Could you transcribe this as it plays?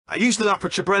I used an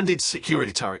aperture branded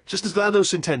security turret, just as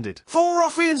GLaDOS intended. 4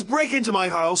 ruffians break into my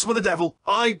house with the devil.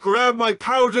 I grab my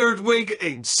powdered wig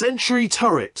and sentry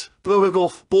turret. Blow it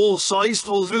off, ball size,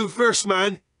 fall through first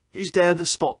man. He's down the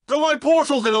spot. Throw my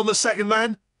portal in on the second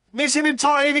man. Miss him in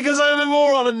time because I'm a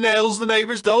moron and nails the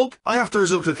neighbour's dog. I have to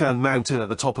resort to the mountain at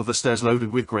the top of the stairs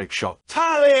loaded with grape shot.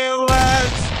 Tally ho,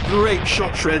 lads! Grape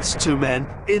shot shreds 2 men.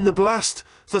 In the blast,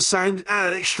 the sound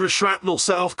and extra shrapnel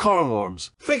set off car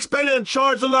alarms. Fix Bennett and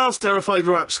charge the last terrified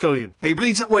rapscallion. He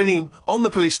bleeds at winning. On the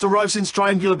police arrives in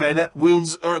triangular Bennett.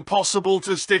 Wounds are impossible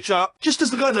to stitch up, just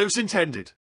as the GLaDOS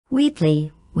intended.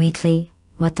 Wheatley,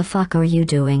 what the fuck are you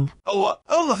doing? Oh, what?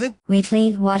 Oh, nothing.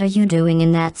 Wheatley, what are you doing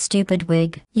in that stupid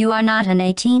wig? You are not an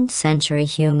 18th century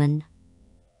human.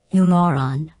 You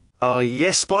moron.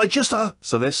 Yes, but I just,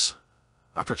 So this?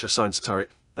 Aperture science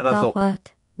turret. And I thought...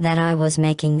 What? That I was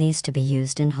making these to be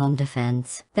used in home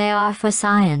defense. They are for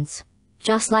science.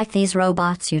 Just like these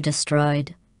robots you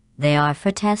destroyed. They are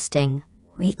for testing.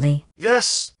 Wheatley.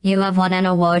 Yes! You have won an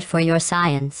award for your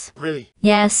science. Really?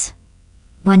 Yes.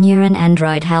 1 year in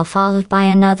android hell followed by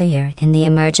another year in the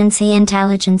emergency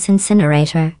intelligence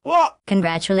incinerator. What?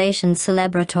 Congratulations,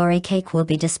 celebratory cake will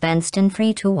be dispensed in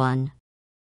 3 to 1.